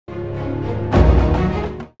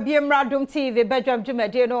Adom TV Badwam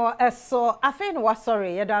Jumade no eso afi no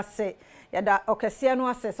wasori yeda se yeda okese no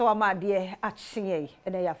ase so ama de achie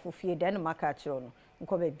ena ya fofie de na maka chiro no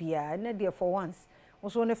nko ba bia na de for once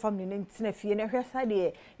so ne family ne ntina fie na hwesa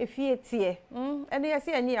de efie tie ena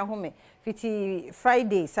yesi anyi ya home fiti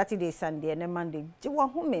Friday Saturday Sunday na Monday je wa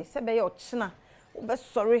home se be ye ochina wo be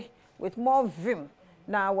sorry with more vim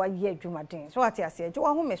na wa ye adwumaden so ati ase je wa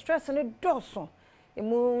home stress ne doso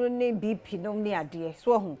emu ne BP no ne ade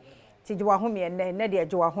so hu ti je wa home na de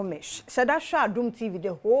je wa home shada hwa Adom TV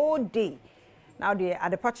the whole day now the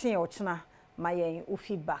adepachen ochina my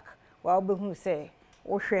feedback wa obehu say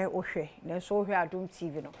ohwe na so ohwe Adom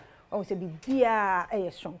TV no o say bibia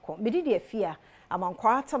sonko me di de afia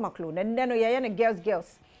amankwa atamaklo na nne no ye ne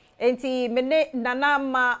girls enti me ne nana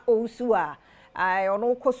ma ousu a I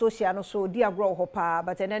ono ko social no so di agro ho pa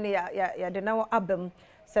but ene ne ya de na abam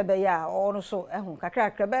sebe ya ono so ehun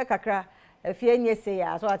kakra be kakra afie nyese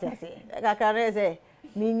ya so atase kakra ne se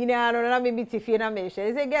mi nyina no na me biti fie na me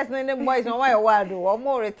hwe say guys no ne boys no why wado o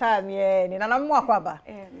mo retire me ni na mo akwaba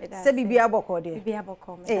se bibia boko de bibia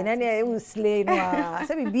boko me na ne e slay no a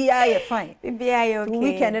se bibia ye fine bibia ye okay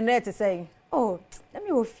weekend na to say oh let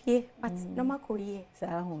me ofie but no makoye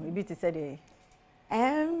sa ho e biti say de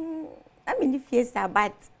I mean if yes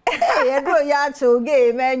but you do ya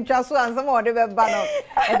choge men twaso ansem o de be ba no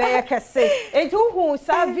e be ye kese enti hu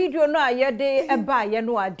sa video no aye de e ba ye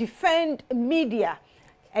no a defend media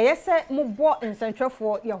e ye se mo bo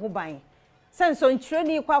nsantwefo ye ho ban senso ntire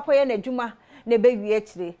ni kwakoye na adwuma na be wie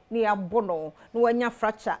kire ni ya bo no na wanya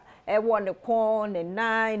fracture e wo ne kon ne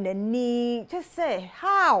nine ne ni just say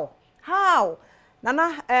how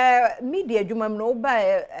Nana media adwuma no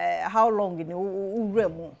ba how long ni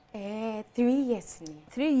uremu 3 years ni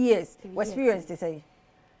 3 years what experience to say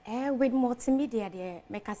with multimedia there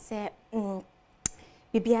make us say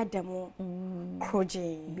bibia demo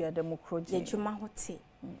project adwuma hote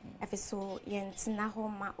efeso yentina ho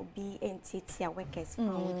ma obi entity workers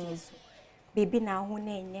found so bibi na ho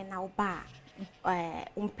na enye na oba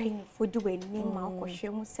umpen fodu ani ma okohwe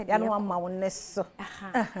hu se de ya ma wonne so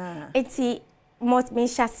enti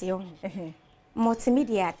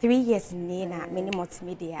multimedia 3 years ni na many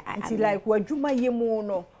multimedia it's like wadwuma yemu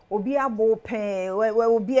no obi abo pen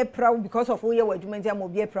obi e proud because of oye wadwuma ntia mo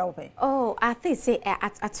obi e proud pen oh I think say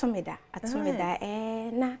atomeda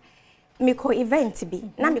na miko event bi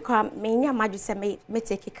na miko menya madu se me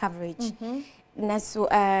take coverage na so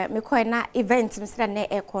miko na event msra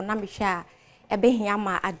na eko na mehwa ebehia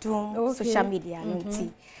ma Adom social media nti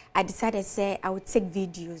I decided say I would take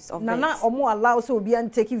videos of Nana omo allow so obi an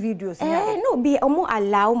take videos no be omo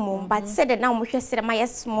allow mo but said that now mo hwe say my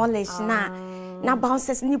smallish na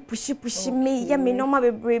bounces ni push me ya me no ma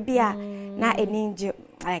bebre bia na eninje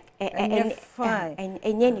like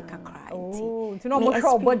enye ni kakra nti no mo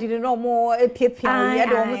hwe body no mo epiepia ye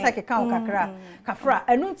de omo sake kan kakra kafra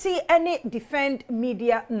enu nti any defend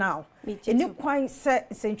media now eni kwan se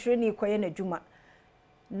century ni koye na dwuma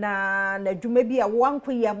na dwuma bi a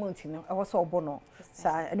wanko yi amount no e wo so obo no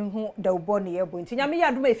sa enu hu da obo ne ye bo nti nyame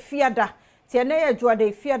ya dwuma efiada ti na ye dwuada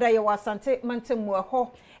efiada ye wasante mantemu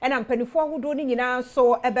ho ena mpanifo ahodo ni nyina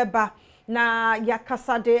so ebeba na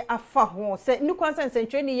yakasa de afa ho se ni kwansa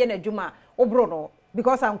century ni ye na dwuma obro no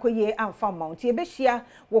because anko ye amfa mount ye behia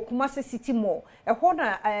wo Kumasi city mall e ho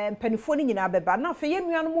na mpanifo ni nyina beba na fe ye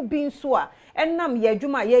nuanom bi nso a enam ye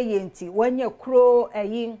dwuma ye nti wanya kro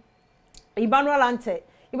ayi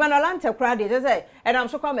Ibanolante kura de say enam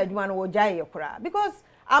so kwa madwuma no wo jaye ye kura because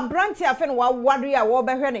abranti afen wa wadu ya wo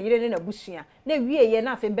behwe na yire na busua na wie ye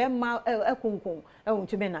na afen be ma ekonkon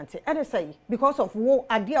ehuntume nante e say because of wo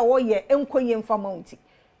ade a wo ye enkoye mfa mounti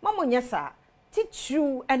mamo nyesa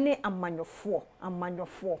tichu ene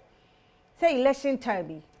amanyofo say election time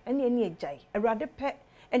bi ene ejai awrade pe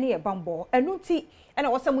ene ye bambo enuti ene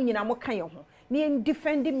wo se munyina mo kan ye ho ni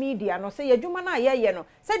defend media no say adwuma na ye no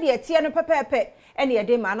say de tie no pepepe ene ye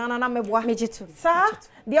de ma na meboa mejitu sa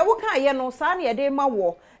de wo kan ye no sa na ye de ma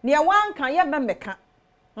wo ne wan kan ye memeka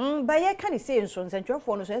ba ye kan say nso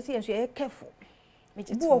nsantwefo no so say nso ye careful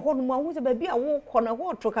mejitu bo ho no mu se ba bi a wo kɔ na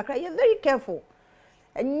wo tro kakra ye very careful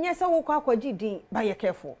enye se wo kɔ akwaji din ba ye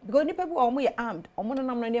careful because nipa bi wo mo ye armed omo no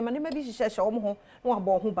nam na ne ma bi hyehyɛ omo ho na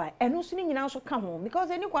wabɔ ho ba eno so ni nyina so ka ho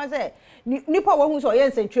because any kwan say nipa wo hu so ye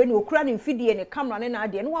nsantwe ne okura ne mfidie ne camera ne na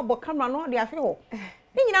ade ne wabɔ camera no de ahwe ho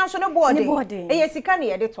ni nyina so ne board ye sika ne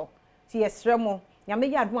ye de to ti yesrɛ mo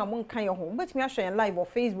nyame ye adom a mo nkan ye ho betimi ahwɛ en live on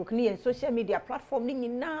Facebook ne ye social media platform ni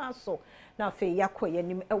nyina so na fe yakoye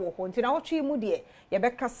nim ewo ho nti na wotwe mu de ye be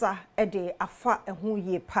kasa e de afa ho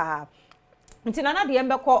ye pa nti na de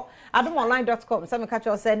embekọ adomonline.com say me catch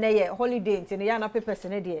you say na ye holiday nti ne ya na papers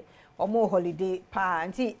ne de omo holiday pa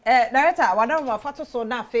nti director wadam ma fato so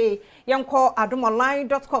na fe yenko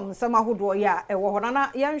adomonline.com say mahodo ya ewo hona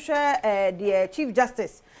na yenhwe the chief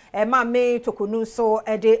justice ma me tokunu so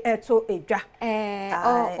de eto edwa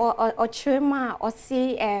o chema o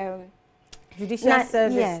see judicial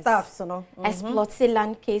service staff so no exploiting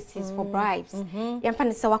land cases for bribes yemfa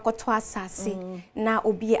ne se wakoto asase na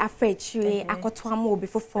obi afrechiwe akoto ama obi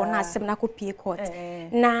fofo na asem na kopie court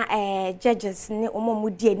na judges ne omomu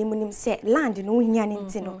di animunim se land no hia ne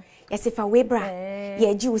ntino yesifa webra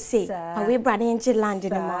ye ji wo se fa webra ne nje land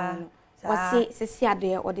ne ma no wasi sisi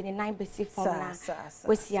ade ode ne 9 besi form na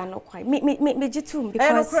wasi ano kwai me jitum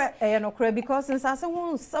because no kra because since ase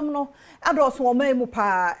won sam no ados wo mamu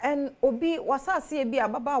pa en obi wasase e bi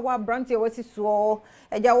ababa wa branch e wasi so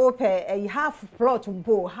eja wo pe half plot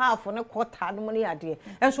mpo half ne quarter no ne ade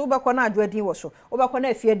en so obekọ na adwo adin wo so obekọ na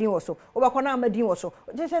afie adin wo so obekọ na amadin wo so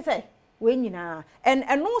je se we nyina en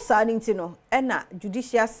no sa ni ntino na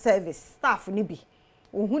judicial service staff ni bi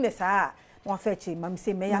ohun ne sa one fetchy, mam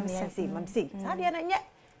say, mam say. Sadia na nye.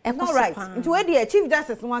 All right. Into where the chief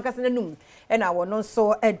justice no one kase num. And I will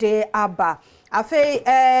so a day aba. Afe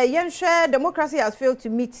yenshe democracy has failed to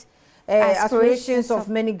meet aspirations of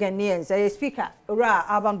many Ghanaians. Speaker Ra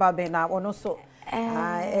Aban Babena or so.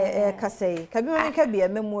 Kase. Kabi a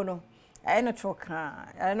memo no. I no troka.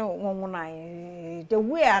 I know one the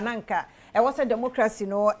way ananka. I was a democracy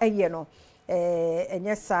no no. And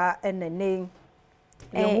yes sir and the name.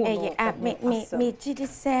 Me jidi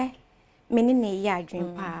say me ne ya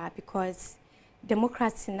adwen pa because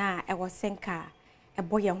democracy na e wosenka e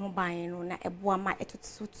boye ho ban no na e boa ma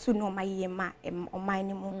etutu no ma ye ma oman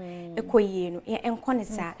ni mu ekoyie no enko ne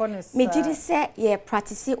sa me jidi say ye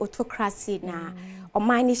practice autocracy na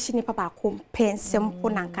oman ni hini papa ko pensem po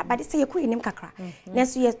nanka but say ye koyi nim kakra na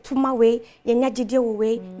so ye tuma we ye nya jide wo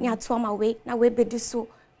we ni ato ma we na we bedu so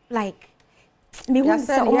like me who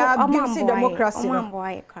say abuse democracy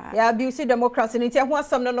yeah abuse democracy nti ho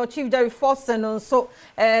asam no chief Jerry Forson so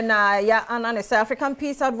na ya anane say African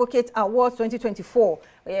Peace Advocate Award 2024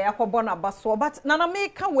 yakobo na baso but nana me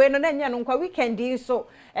ka we no na nya no kwa weekend so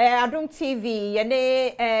Adom TV ye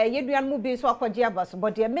ne yeduan mu bi so akwaje abaso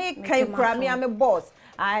but ye me kai kra me am boss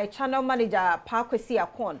I channel manager Pakwesi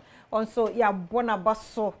Akon also ya bona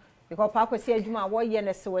baso because Pakwesi adwuma wo ye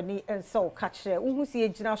ne se wani enso ka kire uhu si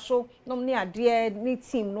ejina so nom ne ade ni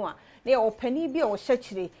team no a ne opani bi o hye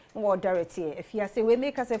kire wo director afia say we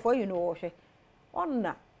make us for you know wo hwe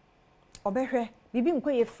onna obehwe bibi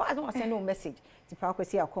nkoye fa no send no message ti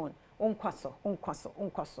Pakwesi Akon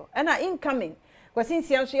onkwaso na incoming kwasi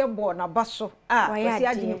nsia so ye bo na baso kwasi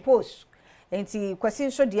adi post enti kwasi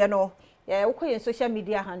nso de no ukoye social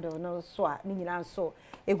media handle no so a ni nyina nso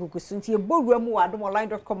egugusu nti ebowura mu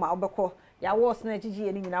adomonline.com a obekọ ya was na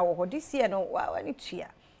gigi ni nyina wo ho this year no wani tua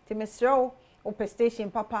ti mesrew op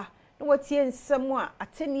station papa no watie nsem a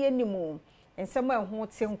atene animu nsem a ho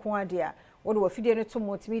te nko ade a wo de wafide no to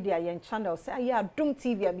multimedia yen channel say ya Adom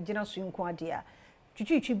TV a migina so nko ade a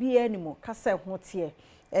twitwitwi bi animu kasa ho te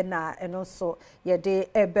na eno so ye de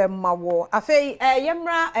ebemma wo afei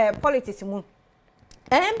yemra politics mu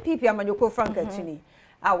MPP Amanyoko Frank Atini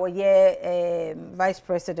our ye vice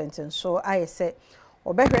president and so I say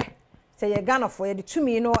obehwe say ye Ghana for ye the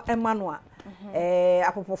tumi no Emmanuel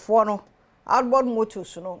apopofo no outboard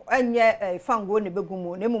motors no enye fango ne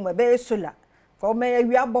begumu ne mum be solar for me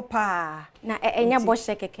wi abopa na enya bo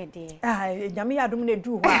shekeke de nyame Adom ne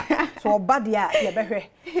du ho a so obade a ye behwe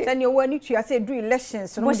say ne wani tua say do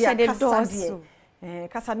elections no dia kasa de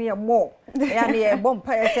kasa ne more ya ne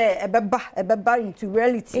bompa say ebeba into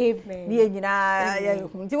reality ne nyina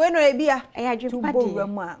nti we no ebia to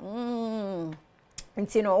bowram a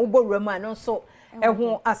nti no bowram a no so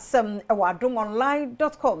eho asem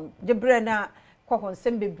adomonline.com jebre na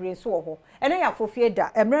kwahonsem bebre so ho ene ya fofie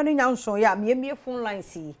da emre no nyanso ya miemie phone line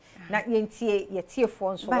si na yentie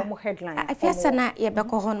yetiefo nso mo headline afiasa na ye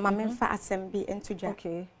beko hon ma memfa asem bi entudwa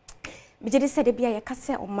okay bijedi sede bia ye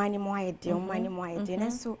kase omani mo ayede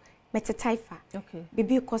na so mete taifa okay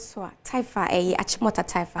bibi koso a taifa achimota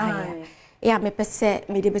taifa ya mepese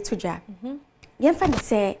me de betudwa yemfa ni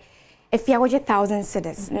se efia woje 1000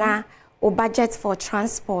 cedis na o budget for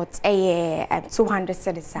transport 200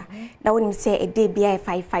 cedis na woni se e dey bia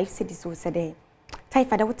 55 cedis o sede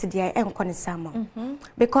taifa da wote dia enko ne sama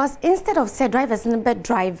because instead of say drivers no be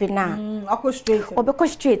driving na obeko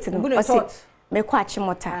straight no me kwa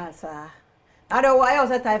chimota ada wa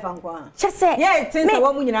ya taifa nkwa chese yeah tinsa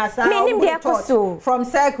wa mu nyina sa me nim dia koso from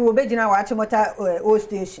circle obegina wa chimota o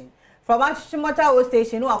station from Achimota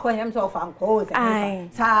station, no, I call him so fan calls.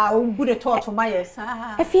 Sa good talk to my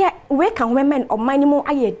sa. If you wake and women or many more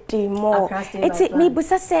I more. It's me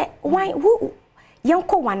busa say why who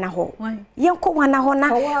yanko wana ho. Yanko wana ho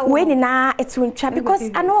na when na it's winter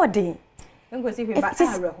because I know the.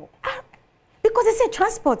 Because they say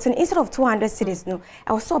transport and instead of 200 cities, no,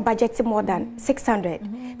 I was so budgeting more than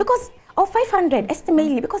 600 because or 500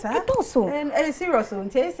 estimately because it also. And serious,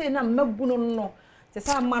 they say na no. The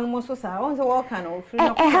same man must say, "I want to walk and free."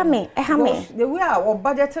 The way our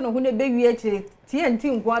budgeting on who be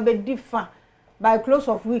TNT go be differ by close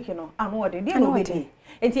of week, you know. And what they did no be.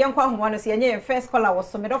 And the uncle want to see any first caller was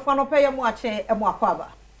some of no pay more change and more cover.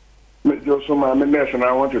 Just so my mess, and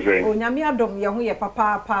I want to say, "Oh, Yami Adom, Yahuya,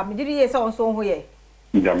 Papa, me did ye so who ye?"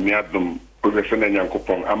 Yami Adom, Professor and Uncle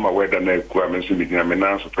Pong, I'm aware that I come and see me in a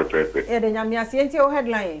menace of prepare. Yeah, the Yami Asiento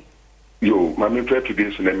headline. Yo, my prayer today,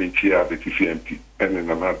 so let me cheer the TCMP, and then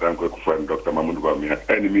another uncle friend, Dr. Mamudbamia,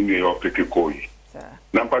 and the meaning of the Kikoi.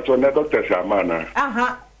 Number two, Dr. Shamana.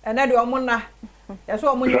 Aha, and I do a mona. That's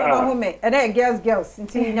what we home, and then girls, and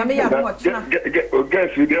see Yamia much.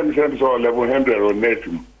 Guess you didn't send all level 100 or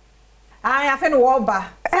nothing. I have been Walba.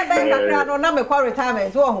 I don't know my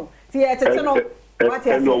retirement. So, see, it's no. What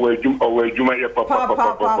is it? Oh, you may have papa. I will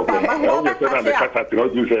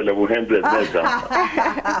say level 100.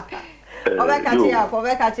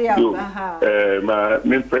 My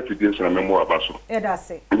main prejudice and more about so.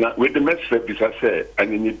 That's it. With the message, I say,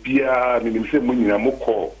 and in the Pia, and say, when you are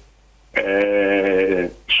call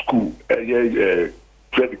school,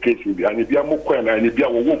 education, and if you are more and if you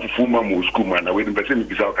are a full mamma school man, I will invest in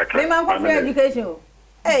education.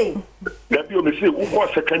 Hey, that you may say,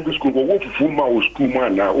 what secondary school, what full mamma school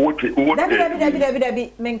man now, what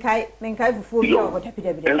Debbie, Menkai for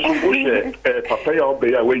and so, Papa,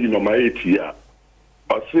 obey away in my 8 year.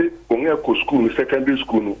 I say, when I go school, secondary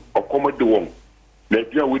school, or come the one.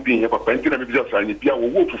 Let you within here, Papa, and just and if you are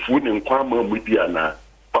wolf food and quam with Diana.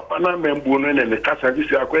 Papa, na membuno and the casa,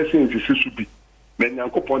 this are questions should be. Men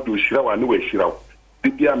Uncle Pont to Shira, I know a Shira.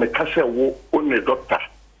 Did you have a casa on a doctor?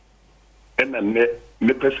 And a net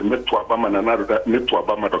person met to Obama and another met to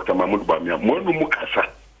Obama, Dr. Mahmoud Bamia, more no Mukasa.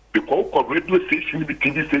 Because radio station, the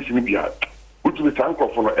TV station, be out. Which was uncle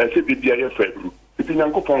from a CBI Federal. If you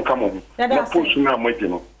uncle Pont come on, that portion now,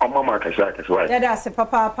 Martino, or Mamma Casacas, right? That's a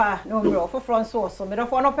papa, no, for Francois, so me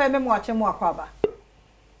don't want to pay me watching more cover.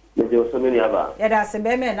 There are so many other. Yeah, that's a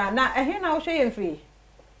baby, and I hear now shame free.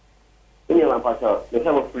 In your pastor, the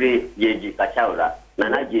some free Yaji Kachaura,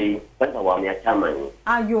 Nana J, Badwam, your chairman.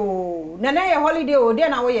 Are you Nana holiday or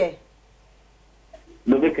dinner away?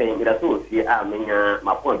 No, we can get a source here. I mean,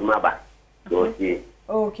 my point, Maba. Okay,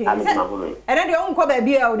 and then the uncle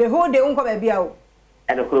baby, the whole day uncle baby.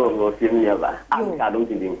 And the crow will see me ever. I don't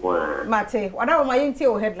think one. Mate, whatever my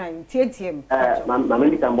intel headline, TTM.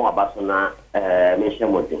 Mamma can more about Sona,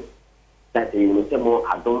 mention one thing. That you say more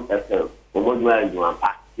Adom FM, or more you are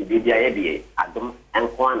packed. The idea, Adom and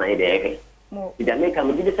Kwana idea. If I make a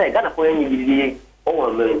movie, say, got a point you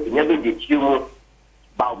oh, never did you.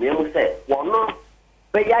 But we will say, well, no,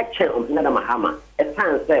 but I can't on another Mahama. At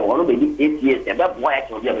times, say, one will be 8 years, about why I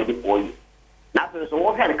can be ready for you. Now, so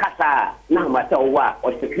what kind of casa, now, myself, what,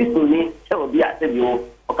 or the Christian, so be I said you,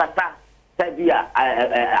 or Cata, Sabia,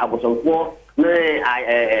 I was on 4,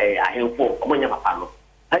 I am 4, when you're a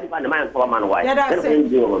I find the man for a man. Why? That's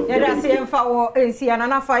it. For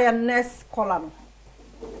another fire nest column.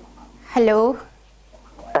 Hello.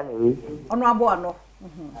 Hello. Honorable.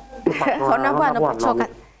 Honorable.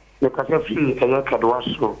 Because if you can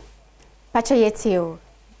also. Pacha yetio.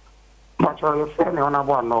 Pacha, your friend,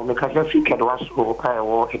 honorable, because if you can also, I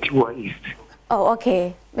will hit you east. Oh,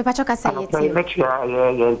 okay. Me pacha ka say yetio. Make sure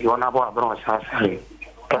you honorable abroad.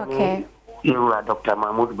 Okay. You are Dr.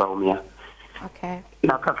 Mahmoud Baumia. Okay.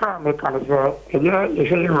 Na kaka mekanize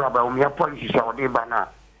ye raba umya policy saudi bana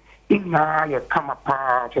ina ye kama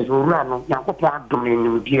pa tezura no yankopon adom ni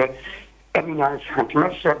ndie eminya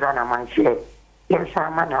santimese da na manse ye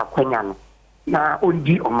sama na kwanya no na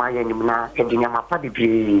ondi omaye ni na edinya mapa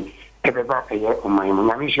bibi ebeba eye omaye mu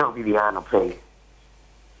nyame hwe obi bia no pray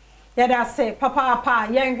yada se papa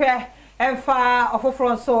yenhwe Efa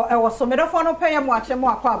ofofro so e wo so medofo no peye mo ache mo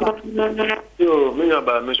akwaba yo me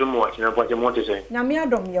nyaba me so mo ache na kwache mo te sei na me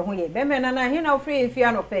adom ye ho ye be me na na he na ofri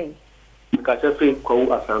efia no pay ka se free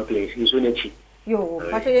ko asan place iso ne chi yo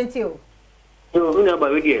pache yenti o yo me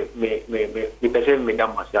nyaba we die me pese me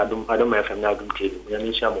dam mas adom FM na adom tele ya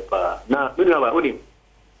ni sha mo pa na me nyaba odi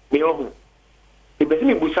me ho me pese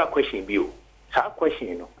me busa question bi o sa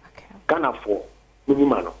question no Ghana for me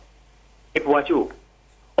ma no if what you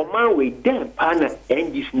man we dem pana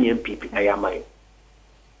NGC NPP ayamai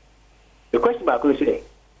The question back is say,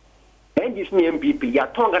 NDC MPP, ya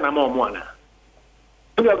tonga na mwana.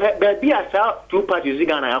 Be as 2 parties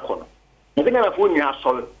Ghana yakono. Even na phone ya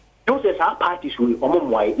solve. Those are parties we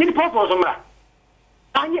omomwai. Ni purpose omra.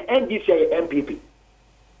 Anye NDC ya MPP.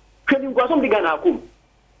 Kwani ngwa so Ghana akum.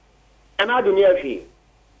 Ana do near fi.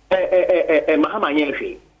 Mahama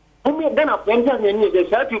nyefi. Omo Ghana friends na ni the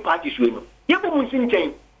 2 parties we no. Yebo mun sin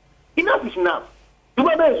chen. Enough is enough.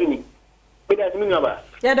 Duba bezuni. That's me number.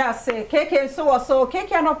 Yeah, that's it. KK so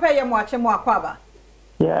KK no pay mo ache mo akwaba.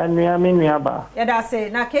 Yeah, me nuaba. Yeah, that's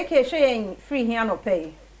it. Na KK shey free here no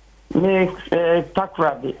pay. Me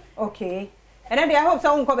takrade. Okay. And then I hope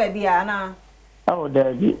so unko ba bia na. Oh,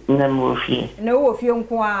 there be nem wo fie. Na wo fie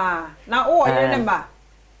nko a. Na wo yere ne ma.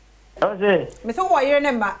 Oh, say. Me so wo yere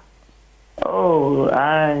ne ma. Oh,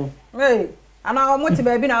 ai. Hey, ana o mo ti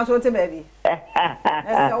ba bi na so ti ba bi.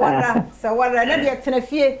 So wara na de tena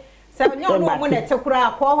fie. So nyo no mo na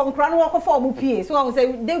tekura ko ho nkra no wo ko mu pie so wo say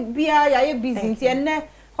de bia ya ye busy nti enne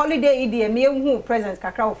holiday idea me hu present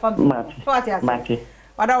kakra wo family so ati ase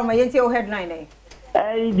wada wo ma yenti o headline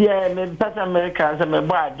eh dia me pesa America se me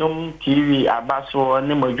bo Adom TV abaso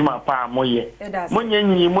ne modwuma pa moye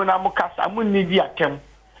monyenyi mu na mukasa mu ni di akem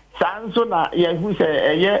sanso na ye hu se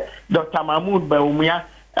eye Dr. Mahmoud Baumia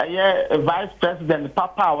vice president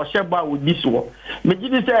papa wa sheba wo diso me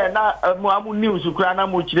gidi say na mu amu news kura na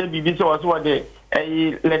mu kire bibi say wo de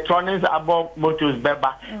electronics about motors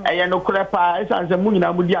beba no kura pa isanse mu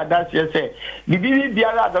nyina mu di adase say bibi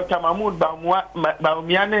biara Dr. Mahmoud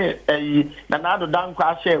Baumia ne na na do dan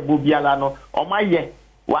kwa share bo biara no o maye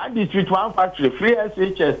one district, one factory, 3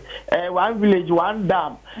 SHS, one village, one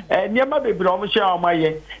dam. Niema bebre omo share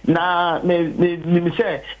omaye na me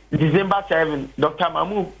say December 7 Dr.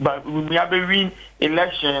 Mahmoud we have a win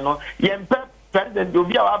election no. Yempe president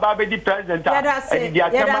obi a ba be di president a di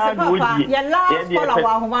atama no odi. Ya last follow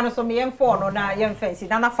wa homa no so me yem for no na yem fancy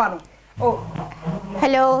na fa no. Oh.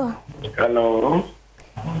 Hello.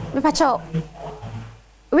 Me pacho.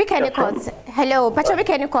 We can call. Hello, pacho we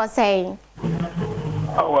can call saying.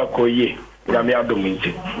 Awa koye ya me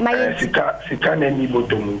adominti sika na ni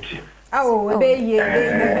botomunti awo be ye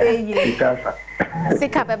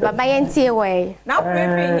sika baba mayenti we na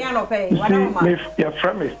free nya no pay wada ma me your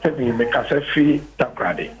friend is telling me kasa free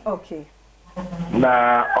takrade okay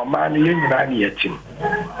na omani ye nyina ni yatim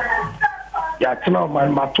ya tena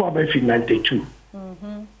omani mato aba fi 92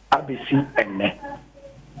 abesi enne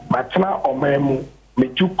matena omemu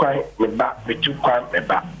metukwan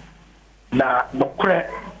meba na nokre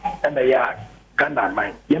ena ya Ghana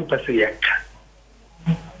man yempese yeka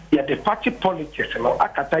ya the party politics no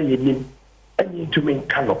akata yenim enyi ntumi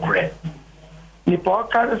nka nokre ni po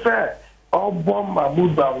kan se obo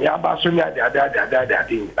Mahmoud Baumia ya ba so nya de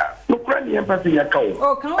nokre ni yempese yeka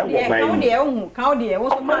o kan de wo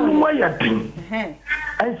so manu wa ya din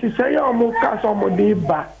and she say ya omo ka so mo de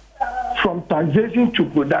ba from taxation to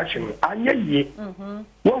production anyeye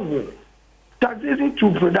wo taxation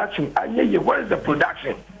to production anyeye what is the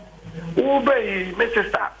production obey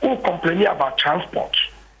Mr. who complaining about transport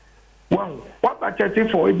what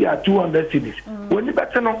budgeting for it are 200 cities when you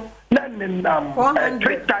better know 3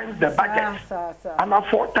 times the budget and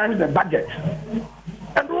 4 times the budget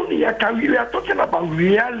and only we are talking about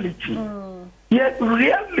reality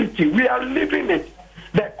reality we are living it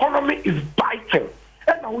the economy is biting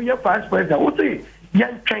and now we have vice president what say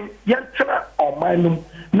yantra o manum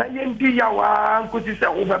na yendi yawa nkosi se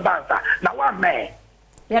wo bebansa na wa me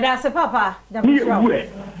ya da se papa da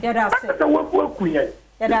ya da se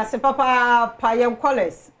ya da se papa pa yem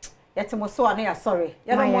college ya te mo so na ya sorry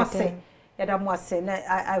ya da mo se ya da mo se na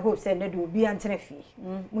I hope say na do bi antene fi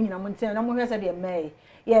mu nyina mo ntene na mo hwese de me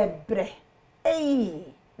ya bre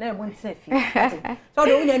na mo ntene fi so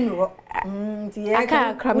do unya nu ho ti ya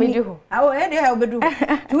aka krami du awo e de ha obedu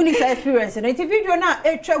tu ni experience na ti video na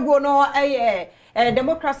etwago no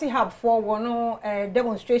democracy hub for one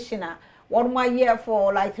demonstration one more year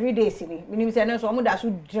for like 3 days ni minim say na so mo da so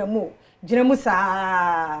dremu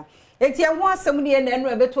sa eti ho asem ni na enu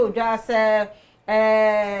ebeto odwa se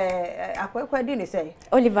akwakwa di ni say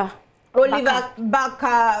Oliver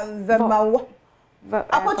Baka Vemawo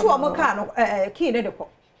akotu o mo ka no key ne de ko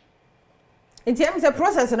enti em say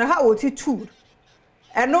process na how oti tool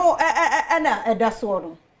eno na edaso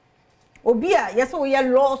no obi a yes we are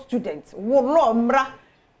law students wo law mra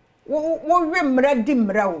wo mra di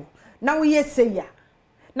mra wo na wo yese ya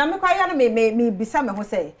na me kwa ya na me bisa me ho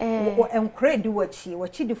say wo encourage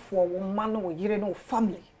wachi di fo wo ma no wo yire no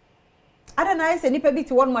family ada na yese nipa bi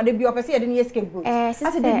ti won ma de bi opese ye de ne escape route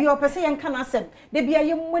ase de bi opese ye nka na asem de bi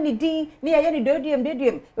aye mo ni din ne ye ne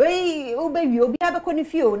dodiem we wo be wi obi abekọ ni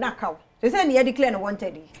fie o na kaw se se ne ye declare no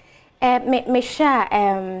wanted me share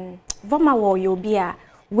voma wo yobia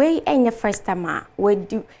we enye first time we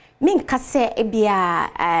do min kase ebia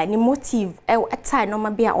ni motive at time no ma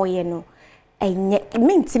bia oye no enye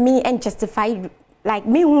min to me and justify like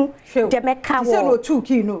me who de meka wo say no two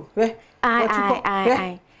key no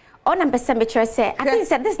I on am person me say I think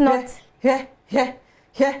said this not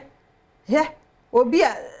yeah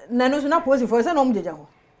obia na no so na pose for say no mjeja ho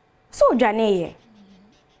so dwane ye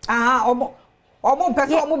omo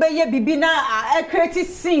person omo be ye bibi na create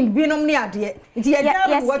scene binom ne ade nti ye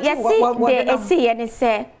jam what see ye ne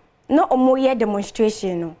say no omo ye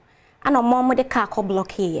demonstration no ana omo de car ko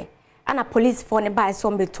block here ana police for ne buy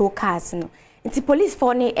some be two cars no nti police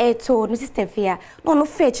for ne to no sister fear no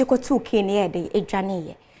fetch ko 2k ne ye de edwane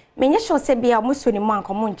ye menye sure say bia omo so ni mo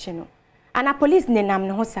ankomo nche no ana police ne nam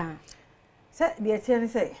ne ho sa say de tie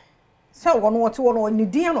say so wono wote wono ni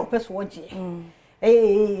dia no person woje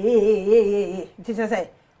nti say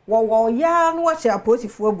wo ya no wa che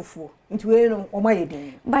aposifu abufu nti we no o ma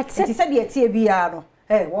yedin but nti say de tie bia no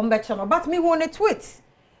won be che no but me won a tweet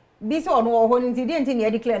bi so ono ho nti de nti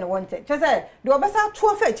ne declare no wanted che say de obesa to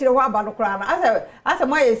afa chire ho aba no kra na asa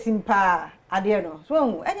ma yesimpa ade no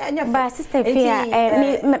so enya ba sister fear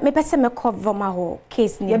me pese me cover ma ho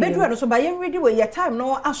case ni ye bedu no so ba ye ready we your time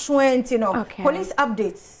no aso enti no police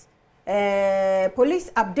updates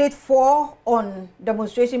police update 4 on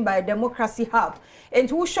demonstration by Democracy Hub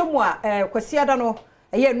enti wo hwemu a kwasi ada no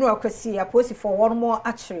ye no akwasi aposi for one more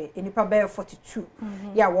actually enipa be 42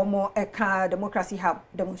 ya one more eka Democracy Hub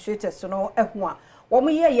demonstrators so no ehu a wo mo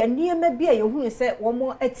ye niema bi a ye hunu se wo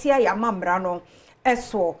mo atia ya mamra no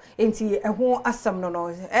eso enti eho asam no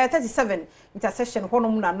 37 intersection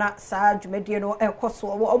honom na saa dwumadie no ekoso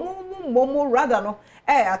wo rather no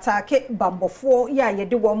attack bambofo ya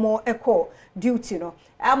yede wo mo eko duty no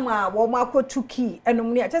ama wo mo akotuki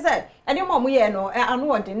enom ne che ene mo ye no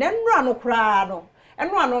anu ode na nnura no kra no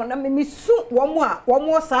enura no na misu wo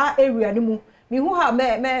mo saa area ni mu mi hu ha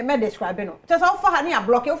me describe no che ofa ha ne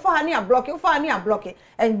a block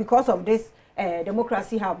and because of this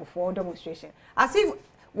Democracy Hub for demonstration as if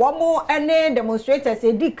one more any demonstrators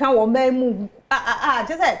say di kan wo man mu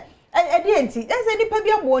just say enti say ni pa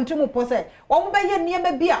bia bo ntimu po say wo be ye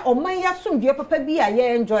niema bia o man ya somdue papa bia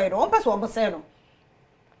ye enjoy no on person wo say no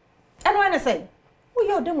and when I say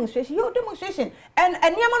your demonstration and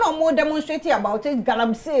niema no more demonstrating about it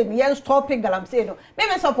galamsey ye stopping galamsey no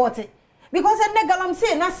me support it because en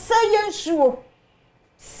galamsey na say yen sure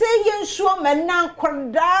say yen sure men na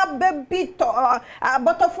kwada baby to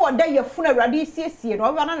butterfly day ye funa radi siesie no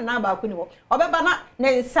oba na ba ku ni ho obeba na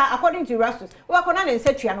nsa according to Rastus oba ko na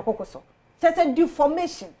nsa tua no kokoso say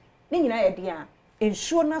deformation ni nyina ye dia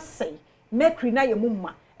ensure na say mercury na ye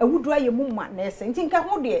mumma ewudu aye mumma na ese nti nka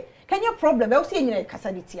ho de kanya problem e wo se nyina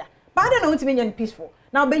kasa ditia ba da na untimi nya peaceful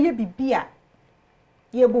na oba ye bibia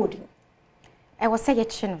ye body I was say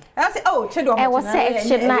chino. I say chido. I was say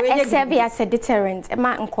chino na serve as a deterrent.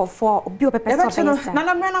 Ma nkofo obi opepe so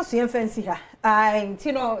na mra na so yen fancy ha.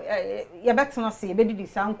 You know, ye betena se be di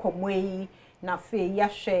san komwe na fe ya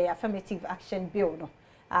hwe affirmative action bill no.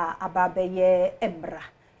 Ababe ye emra.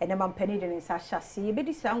 Ene mampani de nsa hyase be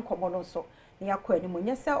di san komo no so. Ne yakọ ani mo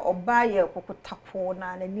nya se oba ye kokotako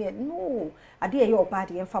na ne no. Ade ye oba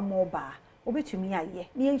de emfa mo ba. Obetumi aye.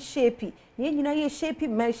 Ne shape. Ne nyina ye shape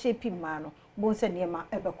ma no. Bonse niema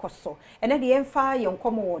ebekoso ene de yemfa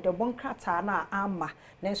yenkomo wo de bonkrata na ama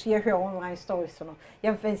nanso ye hwe online stories no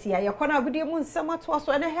yemfansi ya yekona agudie mu nsamato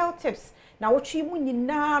aso ene health tips na wotwi mu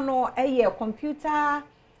nyina no eye computer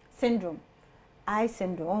syndrome eye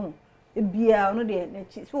syndrome bia no de na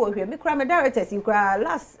chi so wo hwe me kra me directors you kra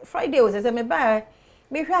last Friday was say me ba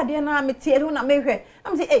me hwe ade na me tie na me hwe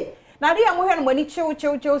am say na de am hwe no mani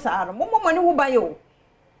chew sa no mo mani hu ban yo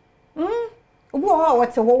obu ho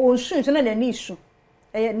wote wo nsun so na nani isu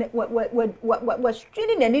we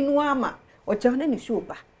street nani no ama o je na ni su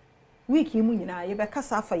oba week mu nyina ye be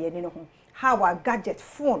kasa afa ye ni no ho how a gadget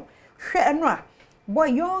phone hwe no a boy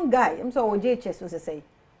young guy am so o je che so say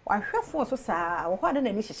wa hwe phone so saa wo ho de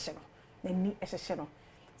nani hyehye no nani hyehye no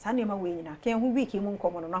saa ne ma we nyina ken ho week mu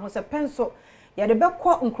nkomo no na ho se penso ye de be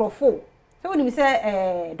kọ nkrofo so woni mi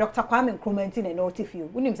say Dr. Kwame Nkrumah na no tifio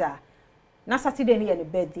woni mi say na Saturday ni ye ne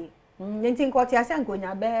birthday nti nkoti ase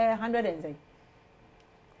ankonya be 100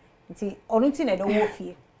 nti onunti na do wo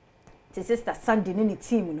fie ti sister Sunday ni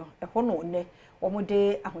team no e ho no ne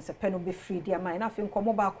omode ahosepe no be free dia man na afi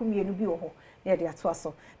nkomo ba ko mienu bi wo ho na de ato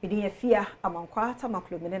aso bi de afia amankwa ata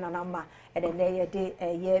maklomene na na ma e de na ye de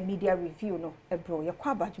ye media review no e bro ye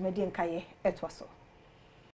kwa badwumadi nkaye eto aso